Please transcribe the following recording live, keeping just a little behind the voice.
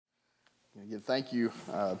Again, thank you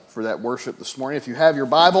for that worship this morning. If you have your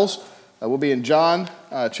Bibles, we'll be in John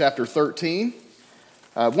chapter 13.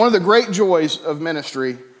 One of the great joys of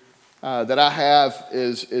ministry that I have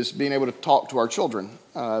is being able to talk to our children.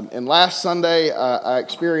 And last Sunday, I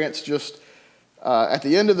experienced just at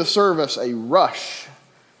the end of the service a rush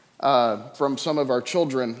from some of our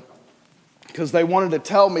children because they wanted to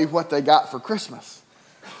tell me what they got for Christmas.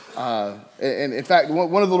 And in fact,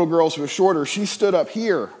 one of the little girls who was shorter, she stood up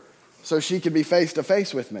here so she could be face to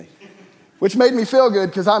face with me, which made me feel good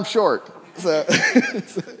because I'm short. So,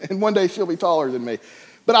 and one day she'll be taller than me.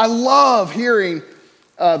 But I love hearing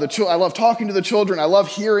I love talking to the children. I love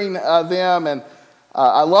hearing them, and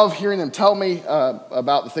I love hearing them tell me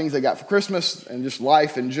about the things they got for Christmas and just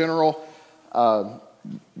life in general.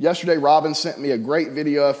 Yesterday, Robin sent me a great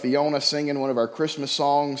video of Fiona singing one of our Christmas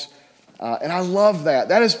songs, and I love that.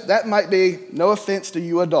 That might be, no offense to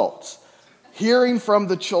you adults, hearing from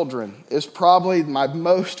the children is probably my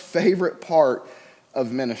most favorite part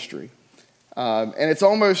of ministry. And it's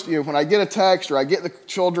almost, when I get a text or I get the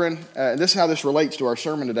children, and this is how this relates to our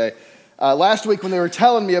sermon today. Last week when they were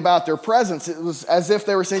telling me about their presents, it was as if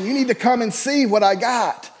they were saying, you need to come and see what I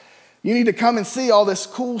got. You need to come and see all this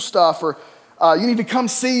cool stuff, or you need to come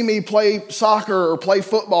see me play soccer or play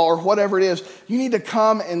football or whatever it is. You need to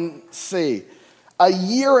come and see. A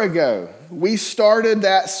year ago, we started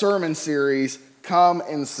that sermon series, Come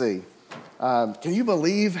and See. Can you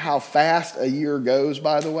believe how fast a year goes,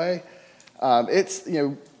 by the way? It's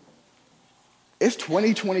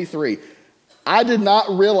 2023. I did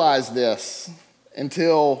not realize this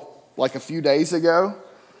until like a few days ago,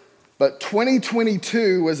 but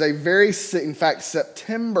 2022 was in fact,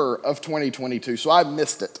 September of 2022. So I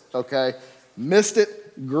missed it, okay? Missed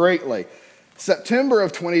it greatly. September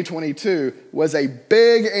of 2022 was a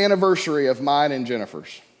big anniversary of mine and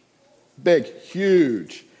Jennifer's. Big,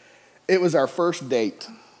 huge. It was our first date,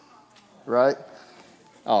 right?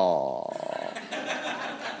 Aww.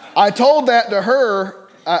 I told that to her,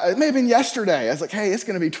 it may have been yesterday. I was like, hey, it's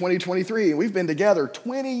going to be 2023, and we've been together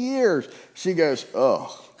 20 years. She goes,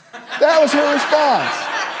 oh. That was her response.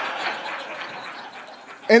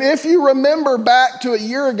 And if you remember back to a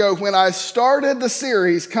year ago when I started the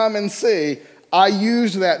series, Come and See, I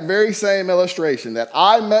used that very same illustration, that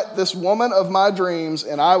I met this woman of my dreams,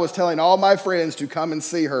 and I was telling all my friends to come and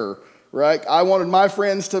see her, right? I wanted my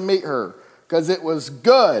friends to meet her because it was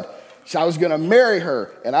good. I was going to marry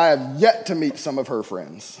her, and I have yet to meet some of her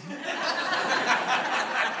friends.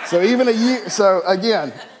 So even a year, so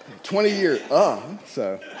again, 20 years,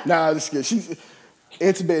 no, this is good.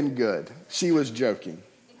 It's been good. She was joking,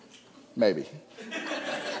 maybe.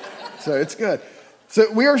 So it's good. So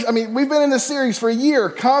we've been in this series for a year,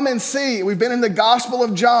 Come and See. We've been in the Gospel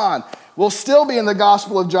of John. We'll still be in the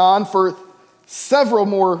Gospel of John for several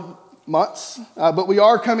more months, but we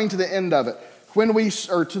are coming to the end of it.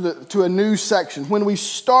 To a new section. When we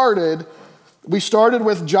started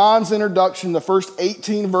with John's introduction, the first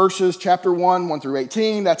 18 verses, chapter 1 through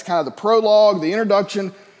 18. That's kind of the prologue, the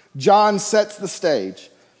introduction. John sets the stage.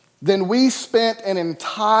 Then we spent an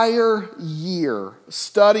entire year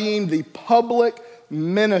studying the public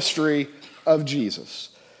ministry of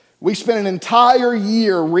Jesus. We spent an entire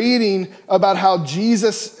year reading about how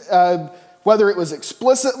Jesus, whether it was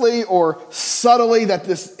explicitly or subtly, that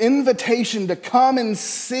this invitation to come and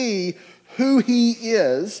see who he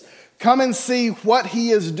is, come and see what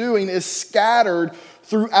he is doing, is scattered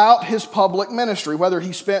throughout his public ministry. Whether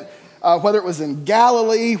it was in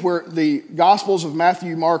Galilee, where the Gospels of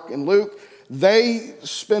Matthew, Mark, and Luke, they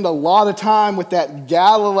spend a lot of time with that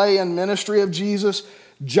Galilean ministry of Jesus.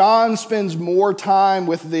 John spends more time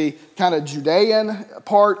with the kind of Judean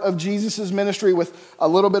part of Jesus' ministry, with a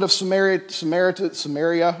little bit of Samaria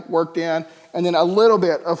worked in, and then a little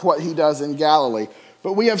bit of what he does in Galilee.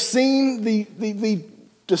 But we have seen the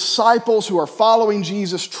disciples who are following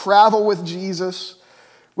Jesus travel with Jesus.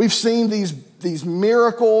 We've seen these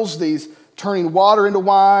miracles, these turning water into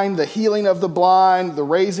wine, the healing of the blind, the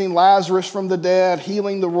raising Lazarus from the dead,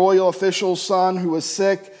 healing the royal official's son who was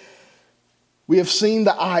sick. We have seen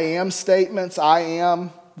the I am statements. I am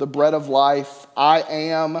the bread of life. I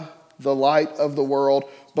am the light of the world.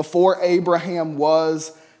 Before Abraham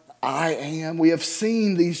was, I am. We have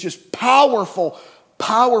seen these just powerful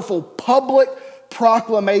public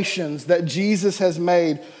proclamations that Jesus has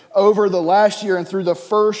made over the last year and through the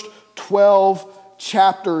first 12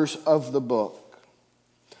 chapters of the book.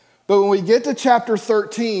 But when we get to chapter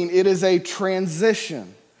 13, it is a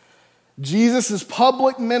transition. Jesus'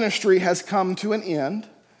 public ministry has come to an end.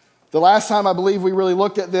 The last time I believe we really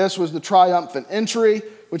looked at this was the triumphant entry,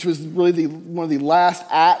 which was really one of the last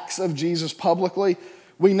acts of Jesus publicly.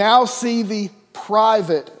 we now see the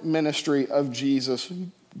private ministry of Jesus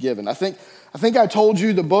given. I think I told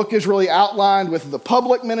you the book is really outlined with the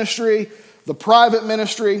public ministry, the private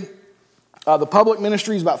ministry. The public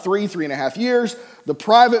ministry is about 3.5 years. The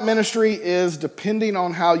private ministry is, depending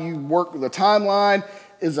on how you work the timeline,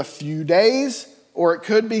 is a few days, or it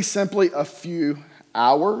could be simply a few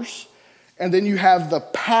hours. And then you have the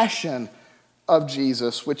passion of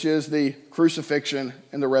Jesus, which is the crucifixion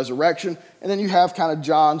and the resurrection. And then you have kind of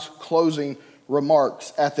John's closing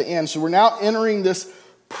remarks at the end. So we're now entering this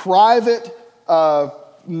private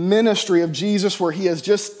ministry of Jesus where he is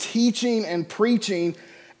just teaching and preaching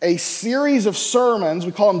a series of sermons,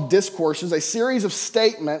 we call them discourses, a series of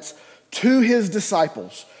statements to his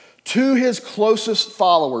disciples, to his closest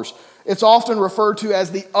followers. It's often referred to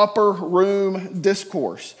as the upper room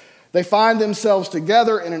discourse. They find themselves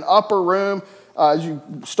together in an upper room. As you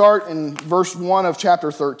start in verse 1 of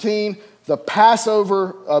chapter 13, the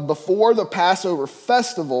Passover, before the Passover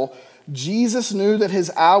festival, Jesus knew that his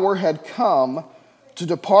hour had come to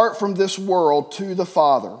depart from this world to the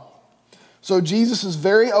Father. So Jesus is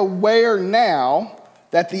very aware now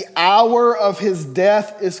that the hour of his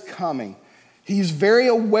death is coming. He's very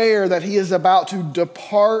aware that he is about to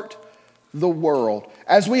depart the world.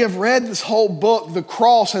 As we have read this whole book, the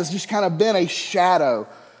cross has just kind of been a shadow.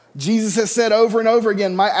 Jesus has said over and over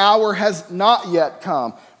again, my hour has not yet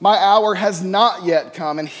come. My hour has not yet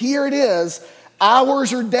come. And here it is,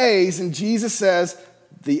 hours or days, and Jesus says,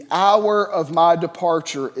 the hour of my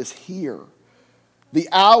departure is here. The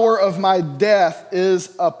hour of my death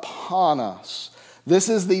is upon us. This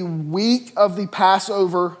is the week of the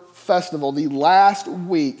Passover festival, the last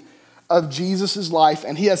week of Jesus' life,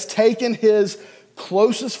 and he has taken his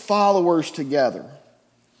closest followers together.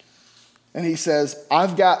 And he says,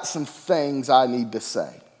 I've got some things I need to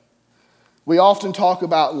say. We often talk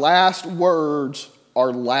about last words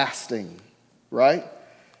are lasting, right?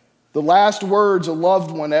 The last words a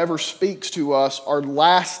loved one ever speaks to us are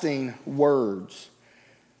lasting words.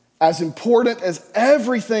 As important as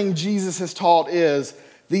everything Jesus has taught is,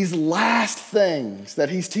 these last things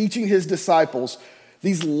that he's teaching his disciples,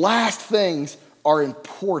 these last things are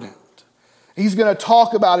important. He's going to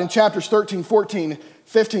talk about in chapters 13, 14,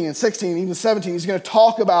 15, and 16, even 17, he's going to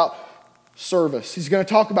talk about service. He's going to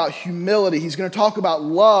talk about humility. He's going to talk about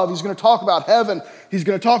love. He's going to talk about heaven. He's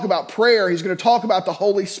going to talk about prayer. He's going to talk about the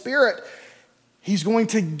Holy Spirit. He's going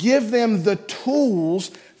to give them the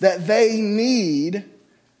tools that they need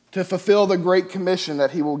to fulfill the Great Commission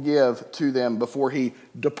that he will give to them before he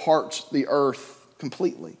departs the earth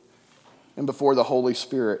completely and before the Holy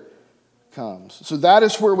Spirit comes. So that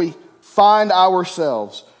is where we find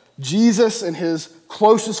ourselves. Jesus and his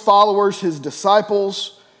closest followers, his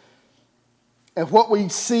disciples. And what we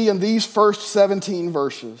see in these first 17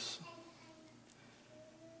 verses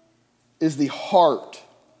is the heart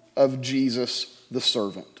of Jesus the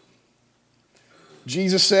servant.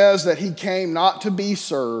 Jesus says that he came not to be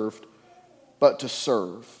served, but to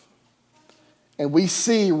serve. And we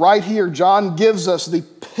see right here, John gives us the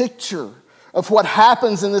picture of what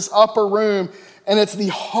happens in this upper room, and it's the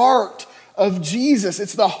heart of Jesus.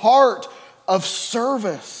 It's the heart of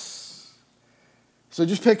service. So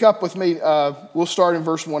just pick up with me. We'll start in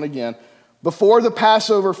verse 1 again. Before the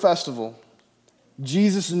Passover festival,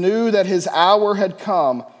 Jesus knew that his hour had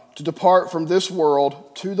come to depart from this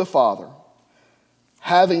world to the Father.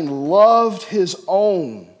 Having loved his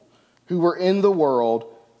own who were in the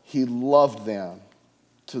world, he loved them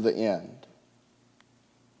to the end.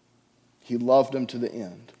 He loved them to the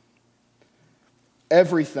end.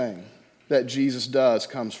 Everything that Jesus does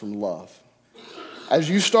comes from love. As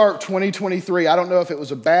you start 2023, I don't know if it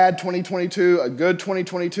was a bad 2022, a good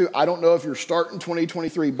 2022. I don't know if you're starting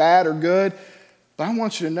 2023 bad or good, but I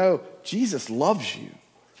want you to know Jesus loves you.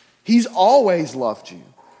 He's always loved you.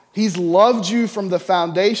 He's loved you from the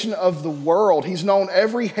foundation of the world. He's known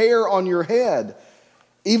every hair on your head,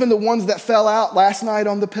 even the ones that fell out last night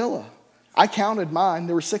on the pillow. I counted mine.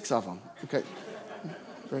 There were 6 of them. Okay,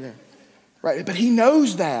 right there. Right, but he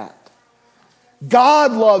knows that.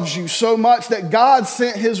 God loves you so much that God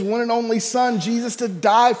sent his one and only son, Jesus, to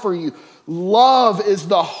die for you. Love is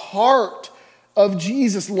the heart of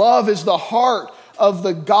Jesus. Love is the heart of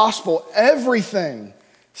the gospel. Everything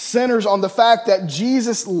centers on the fact that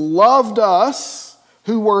Jesus loved us,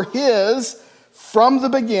 who were his, from the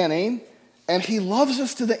beginning, and he loves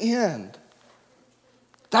us to the end.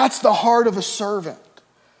 That's the heart of a servant.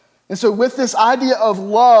 And so with this idea of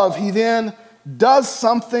love, he then does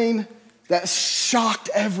something that shocked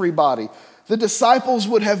everybody. The disciples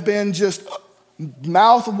would have been just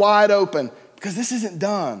mouth wide open because this isn't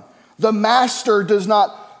done. The master does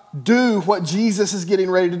not do what Jesus is getting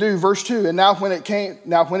ready to do. Verse 2, and now when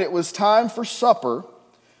it was time for supper.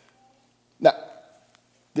 Now,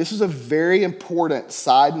 this is a very important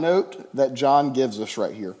side note that John gives us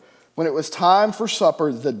right here. When it was time for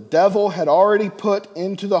supper, the devil had already put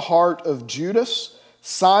into the heart of Judas,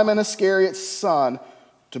 Simon Iscariot's son,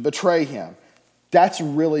 to betray him. That's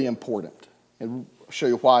really important. And I'll show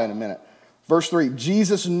you why in a minute. Verse 3,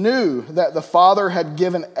 Jesus knew that the Father had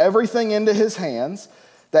given everything into his hands,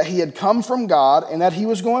 that he had come from God, and that he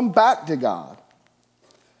was going back to God.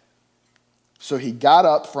 So he got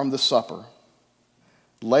up from the supper,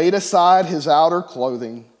 laid aside his outer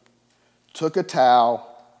clothing, took a towel,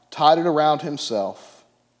 tied it around himself.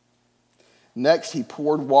 Next, he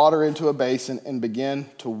poured water into a basin and began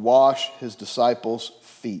to wash his disciples'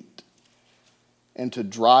 feet and to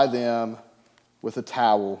dry them with a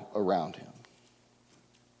towel around him.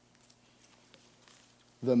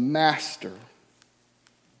 The master,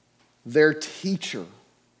 their teacher,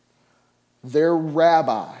 their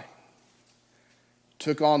rabbi,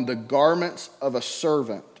 took on the garments of a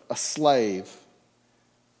servant, a slave,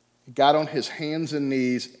 got on his hands and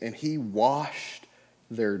knees, and he washed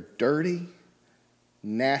their dirty,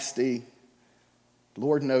 nasty,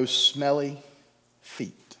 Lord knows, smelly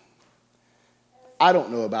feet. I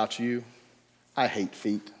don't know about you. I hate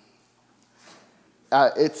feet.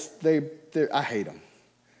 I hate them.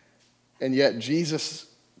 And yet Jesus,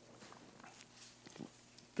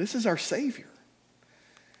 this is our Savior.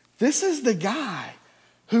 This is the guy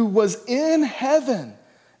who was in heaven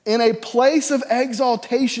in a place of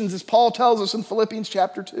exaltations, as Paul tells us in Philippians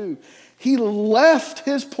chapter 2. He left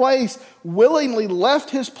his place, willingly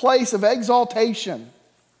left his place of exaltation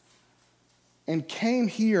and came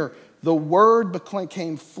here. The Word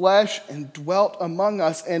became flesh and dwelt among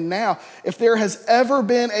us. And now, if there has ever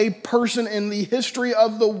been a person in the history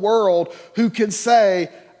of the world who can say,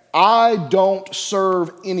 I don't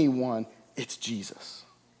serve anyone, it's Jesus.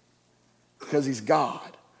 Because he's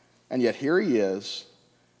God. And yet here he is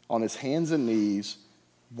on his hands and knees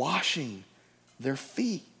washing their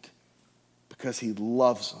feet because he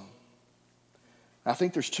loves them. I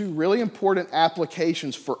think there's two really important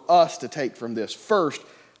applications for us to take from this. First,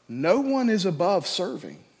 no one is above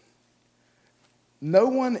serving. No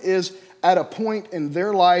one is at a point in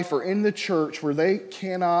their life or in the church where they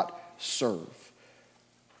cannot serve.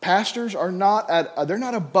 Pastors are they're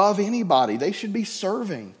not above anybody. They should be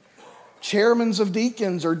serving. Chairmen of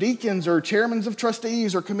deacons or chairmen of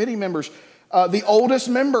trustees or committee members, the oldest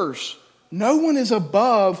members. No one is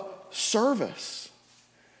above service.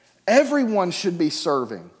 Everyone should be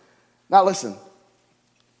serving. Now listen,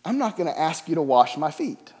 I'm not going to ask you to wash my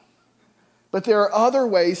feet, but there are other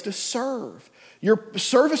ways to serve. Your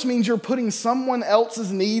service means you're putting someone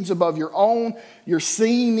else's needs above your own, your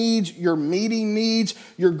seeing needs, your meeting needs.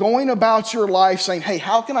 You're going about your life saying, hey,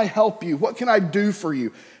 how can I help you? What can I do for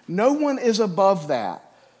you? No one is above that.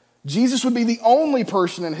 Jesus would be the only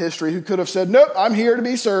person in history who could have said, nope, I'm here to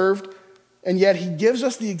be served. And yet he gives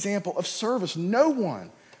us the example of service. No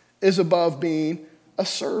one is above being a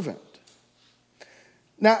servant.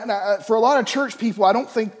 Now, for a lot of church people, I don't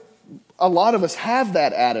think a lot of us have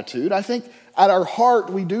that attitude. I think at our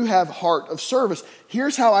heart, we do have heart of service.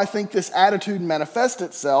 Here's how I think this attitude manifests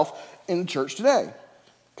itself in the church today.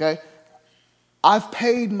 Okay? I've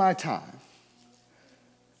paid my time.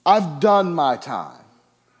 I've done my time.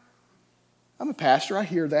 I'm a pastor, I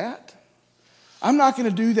hear that. I'm not going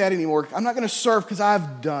to do that anymore. I'm not going to serve because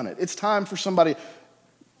I've done it. It's time for somebody.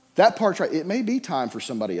 That part's right. It may be time for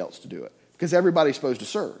somebody else to do it because everybody's supposed to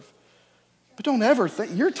serve. But don't ever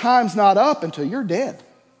think your time's not up until you're dead.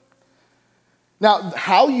 Now,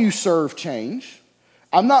 how you serve change.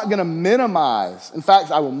 I'm not going to minimize. In fact,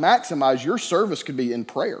 I will maximize your service could be in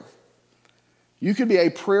prayer. You could be a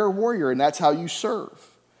prayer warrior, and that's how you serve.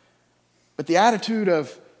 But the attitude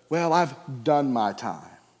of, well, I've done my time.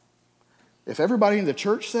 If everybody in the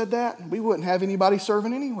church said that, we wouldn't have anybody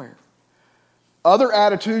serving anywhere. Other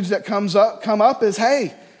attitudes that come up is,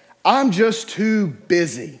 hey, I'm just too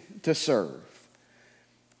busy to serve.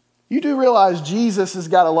 You do realize Jesus has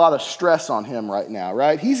got a lot of stress on him right now,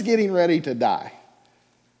 right? He's getting ready to die.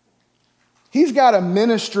 He's got a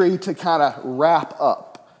ministry to kind of wrap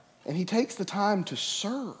up, and he takes the time to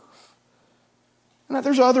serve. And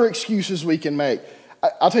there's other excuses we can make.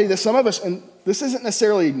 I'll tell you this, some of us, and this isn't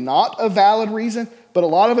necessarily not a valid reason, but a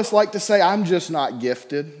lot of us like to say, I'm just not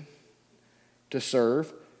gifted to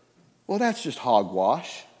serve. Well, that's just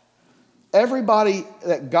hogwash. Everybody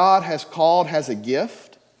that God has called has a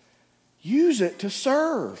gift. Use it to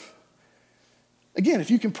serve. Again, if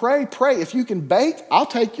you can pray, pray. If you can bake, I'll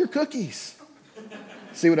take your cookies.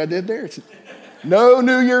 See what I did there? No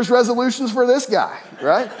New Year's resolutions for this guy,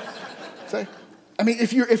 right? So, I mean,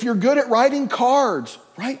 if you're good at writing cards,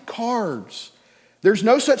 write cards. There's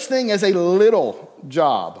no such thing as a little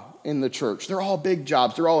job in the church. They're all big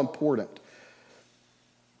jobs. They're all important.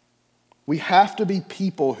 We have to be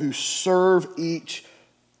people who serve each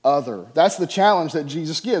other. That's the challenge that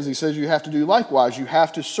Jesus gives. He says you have to do likewise. You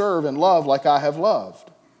have to serve and love like I have loved.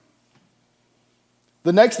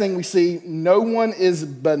 The next thing we see, no one is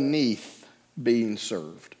beneath being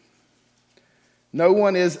served. No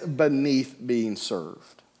one is beneath being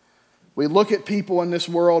served. We look at people in this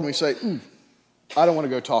world and we say, I don't want to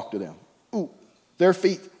go talk to them. Ooh, their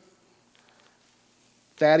feet.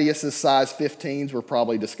 Thaddeus's size 15s were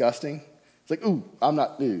probably disgusting. It's like,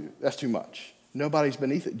 that's too much. Nobody's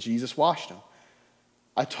beneath it. Jesus washed them.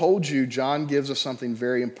 I told you, John gives us something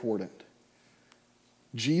very important.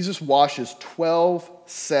 Jesus washes 12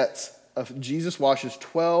 sets of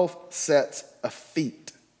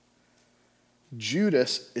feet.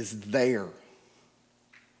 Judas is there.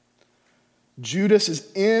 Judas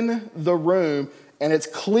is in the room, and it's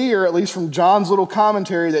clear, at least from John's little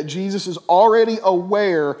commentary, that Jesus is already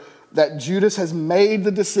aware that Judas has made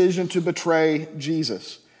the decision to betray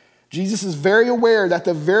Jesus. Jesus is very aware that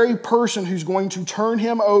the very person who's going to turn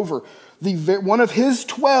him over, one of his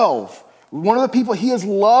 12, one of the people he has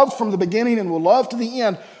loved from the beginning and will love to the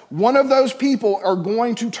end, one of those people are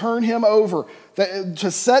going to turn him over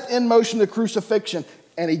to set in motion the crucifixion.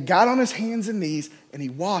 And he got on his hands and knees and he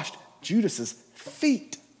washed Judas's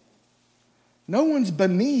feet. No one's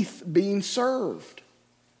beneath being served.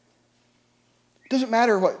 It doesn't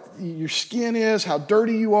matter what your skin is, how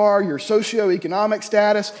dirty you are, your socioeconomic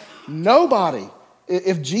status. Nobody.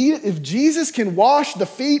 If Jesus can wash the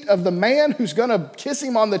feet of the man who's going to kiss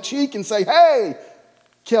him on the cheek and say, hey,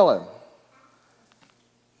 kill him.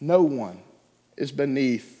 No one is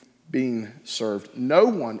beneath being served. No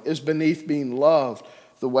one is beneath being loved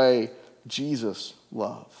the way Jesus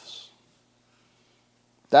loves.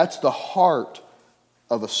 That's the heart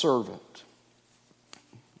of a servant.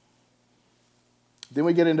 Then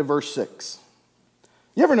we get into verse 6.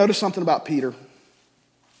 You ever notice something about Peter?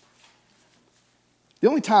 The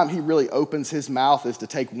only time he really opens his mouth is to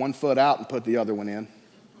take one foot out and put the other one in.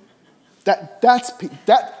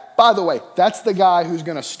 By the way, that's the guy who's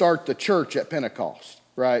going to start the church at Pentecost,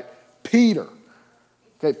 right? Peter.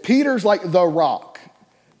 Okay, Peter's like the rock.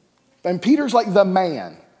 And Peter's like the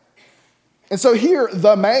man. And so here,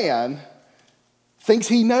 the man thinks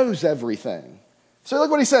he knows everything. So look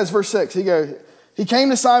what he says, verse 6. He came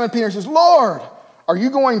to Simon Peter and says, Lord, are you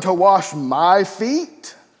going to wash my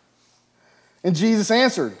feet? And Jesus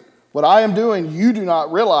answered, what I am doing you do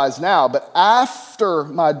not realize now, but after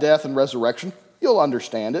my death and resurrection, you'll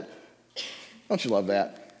understand it. Don't you love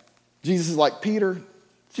that? Jesus is like, Peter,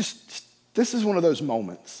 just this is one of those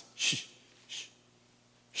moments. Shh.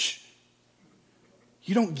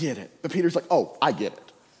 You don't get it. But Peter's like, oh, I get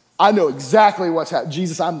it. I know exactly what's happening.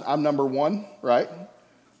 Jesus, I'm number one, right?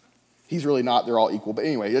 He's really not. They're all equal. But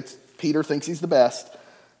anyway, Peter thinks he's the best.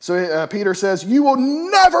 So Peter says, you will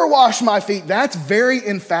never wash my feet. That's very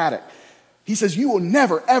emphatic. He says, you will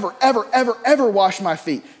never, ever, ever, ever, ever wash my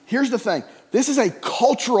feet. Here's the thing. This is a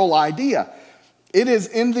cultural idea. It is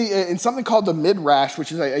in something called the Midrash,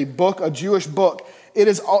 which is a Jewish book. It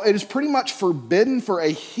is pretty much forbidden for a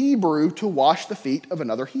Hebrew to wash the feet of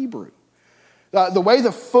another Hebrew. The way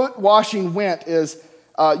the foot washing went is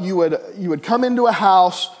you would come into a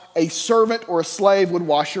house, a servant or a slave would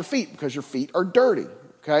wash your feet because your feet are dirty,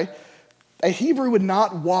 okay? A Hebrew would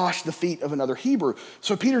not wash the feet of another Hebrew.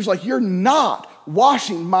 So Peter's like, you're not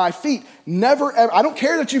washing my feet. Never, ever. I don't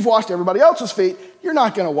care that you've washed everybody else's feet. You're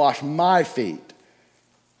not going to wash my feet.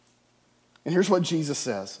 And here's what Jesus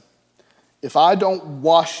says. If I don't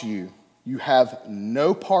wash you, you have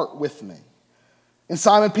no part with me. And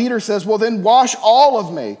Simon Peter says, well, then wash all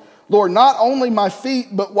of me. Lord, not only my feet,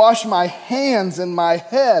 but wash my hands and my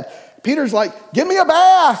head. Peter's like, give me a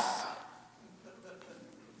bath.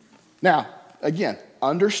 Now, again,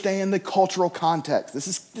 understand the cultural context. This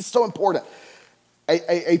is so important.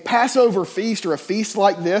 A Passover feast or a feast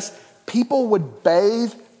like this, people would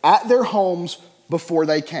bathe at their homes before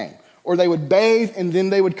they came. Or they would bathe and then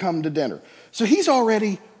they would come to dinner. So he's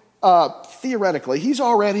already, theoretically, he's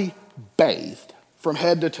already bathed from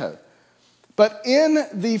head to toe. But in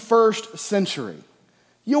the first century,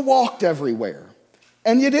 you walked everywhere.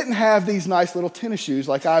 And you didn't have these nice little tennis shoes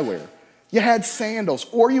like I wear. You had sandals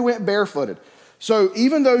or you went barefooted. So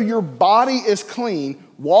even though your body is clean,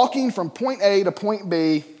 walking from point A to point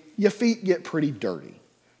B, your feet get pretty dirty,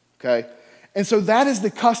 okay? And so that is the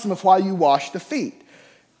custom of why you wash the feet.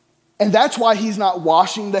 And that's why he's not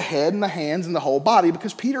washing the head and the hands and the whole body,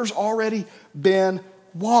 because Peter's already been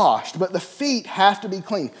washed. But the feet have to be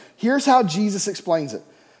clean. Here's how Jesus explains it.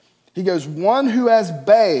 He goes, one who has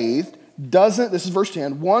bathed doesn't, this is verse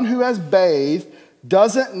 10, one who has bathed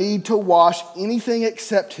doesn't need to wash anything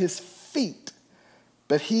except his feet,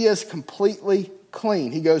 but he is completely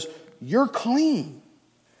clean. He goes, you're clean,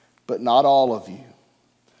 but not all of you.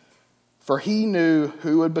 For he knew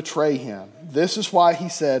who would betray him. This is why he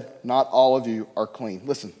said, not all of you are clean.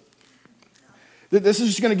 Listen, this is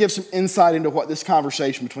just going to give some insight into what this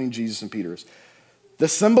conversation between Jesus and Peter is. The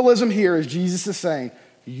symbolism here is Jesus is saying,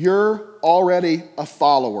 you're already a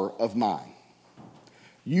follower of mine.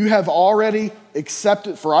 You have already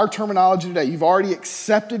accepted, for our terminology today, you've already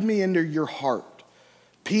accepted me into your heart.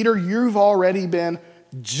 Peter, you've already been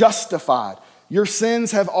justified. Your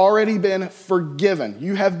sins have already been forgiven.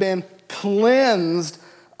 You have been cleansed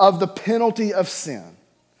of the penalty of sin.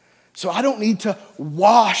 So I don't need to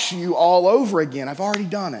wash you all over again. I've already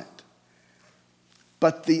done it.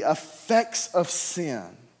 But the effects of sin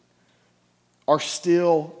are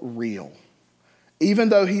still real. Even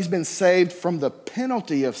though he's been saved from the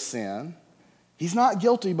penalty of sin, he's not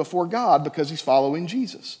guilty before God because he's following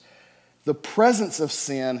Jesus. The presence of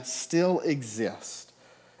sin still exists.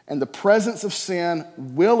 And the presence of sin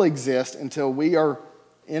will exist until we are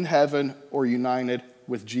in heaven or united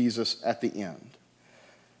with Jesus at the end.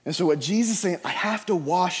 And so what Jesus is saying, I have to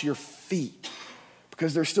wash your feet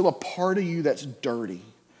because there's still a part of you that's dirty.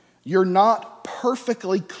 You're not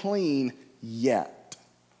perfectly clean yet.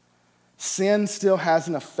 Sin still has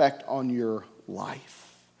an effect on your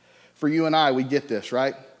life. For you and I, we get this,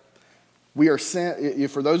 right? We are sin.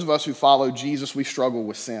 For those of us who follow Jesus, we struggle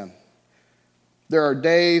with sin. There are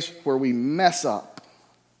days where we mess up.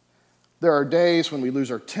 There are days when we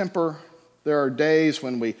lose our temper. There are days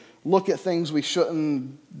when we look at things we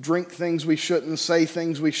shouldn't, drink things we shouldn't, say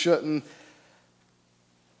things we shouldn't.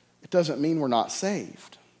 It doesn't mean we're not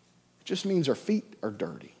saved. It just means our feet are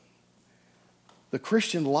dirty. The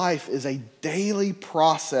Christian life is a daily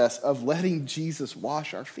process of letting Jesus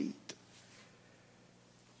wash our feet.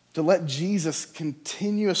 To let Jesus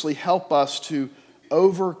continuously help us to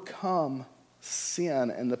overcome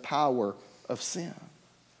sin and the power of sin.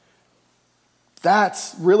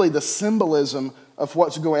 That's really the symbolism of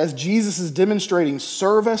what's going on. As Jesus is demonstrating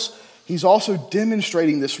service, he's also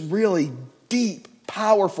demonstrating this really deep,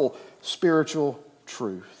 powerful spiritual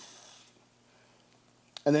truth.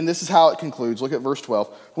 And then this is how it concludes. Look at verse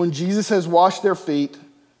 12. When Jesus has washed their feet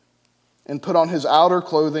and put on his outer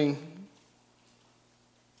clothing,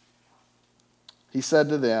 he said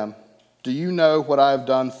to them, do you know what I have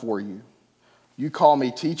done for you? You call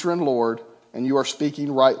me teacher and Lord, and you are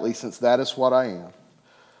speaking rightly, since that is what I am.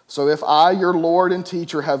 So if I, your Lord and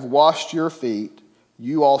teacher, have washed your feet,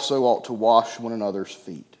 you also ought to wash one another's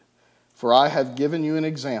feet. For I have given you an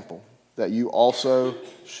example that you also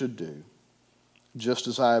should do, just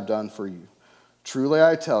as I have done for you. Truly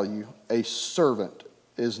I tell you, a servant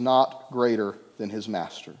is not greater than his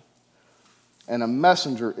master, and a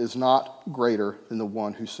messenger is not greater than the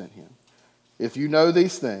one who sent him. If you know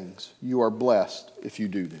these things, you are blessed if you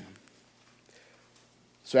do them.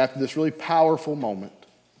 So after this really powerful moment,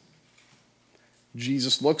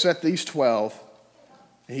 Jesus looks at these 12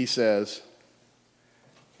 and he says,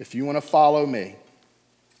 if you want to follow me,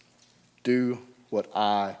 do what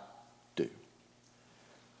I do.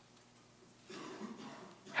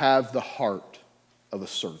 Have the heart of a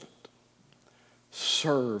servant.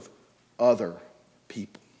 Serve other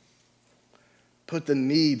people. Put the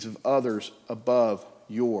needs of others above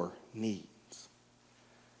your needs.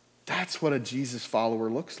 That's what a Jesus follower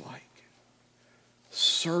looks like.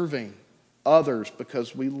 Serving others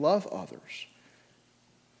because we love others.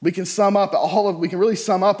 We can really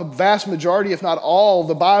sum up a vast majority, if not all, of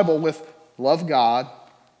the Bible with love God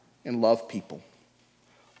and love people.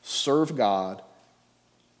 Serve God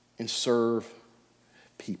and serve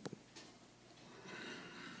people.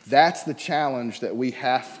 That's the challenge that we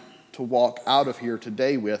have to walk out of here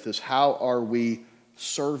today with, is how are we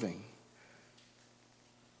serving?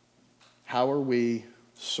 How are we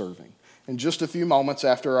serving? In just a few moments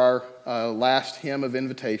after our last hymn of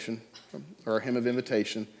invitation, or our hymn of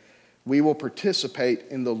invitation, we will participate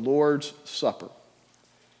in the Lord's Supper.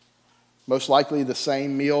 Most likely the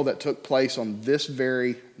same meal that took place on this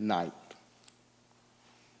very night.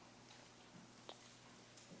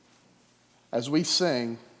 As we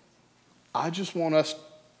sing, I just want us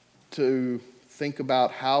to think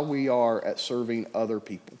about how we are at serving other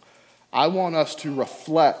people. I want us to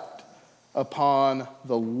reflect upon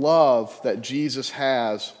the love that Jesus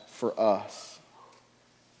has for us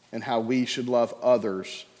and how we should love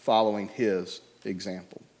others following his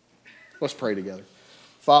example. Let's pray together.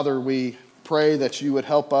 Father, we pray that you would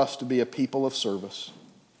help us to be a people of service.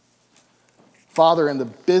 Father, in the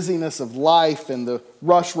busyness of life and the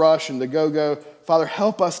rush and the go-go, Father,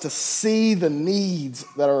 help us to see the needs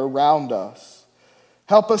that are around us.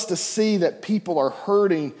 Help us to see that people are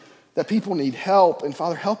hurting, that people need help. And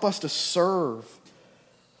Father, help us to serve.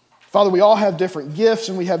 Father, we all have different gifts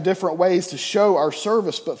and we have different ways to show our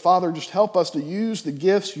service. But Father, just help us to use the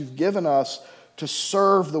gifts you've given us to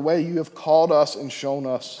serve the way you have called us and shown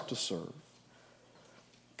us to serve.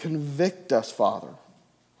 Convict us, Father,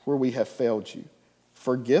 where we have failed you.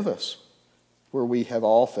 Forgive us where we have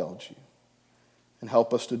all failed you. And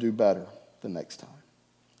help us to do better the next time.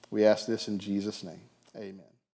 We ask this in Jesus' name. Amen.